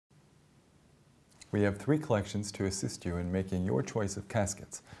We have 3 collections to assist you in making your choice of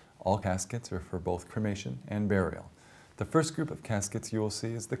caskets. All caskets are for both cremation and burial. The first group of caskets you will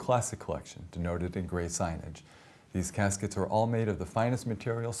see is the Classic Collection, denoted in gray signage. These caskets are all made of the finest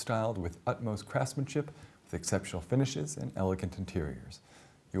material, styled with utmost craftsmanship, with exceptional finishes and elegant interiors.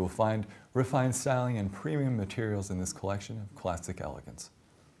 You will find refined styling and premium materials in this collection of classic elegance.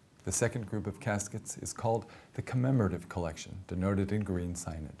 The second group of caskets is called the Commemorative Collection, denoted in green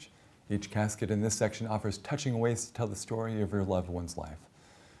signage. Each casket in this section offers touching ways to tell the story of your loved one's life.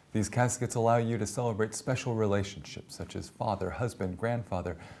 These caskets allow you to celebrate special relationships such as father, husband,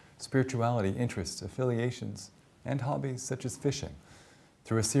 grandfather, spirituality, interests, affiliations, and hobbies such as fishing.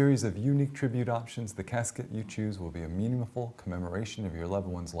 Through a series of unique tribute options, the casket you choose will be a meaningful commemoration of your loved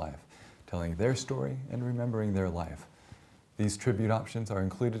one's life, telling their story and remembering their life. These tribute options are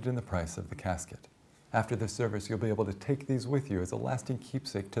included in the price of the casket. After the service, you'll be able to take these with you as a lasting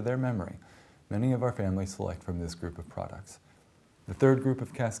keepsake to their memory. Many of our families select from this group of products. The third group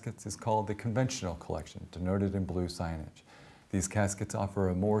of caskets is called the Conventional Collection, denoted in blue signage. These caskets offer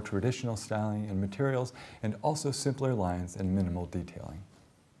a more traditional styling and materials, and also simpler lines and minimal detailing.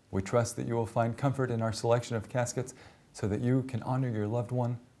 We trust that you will find comfort in our selection of caskets so that you can honor your loved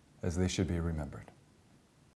one as they should be remembered.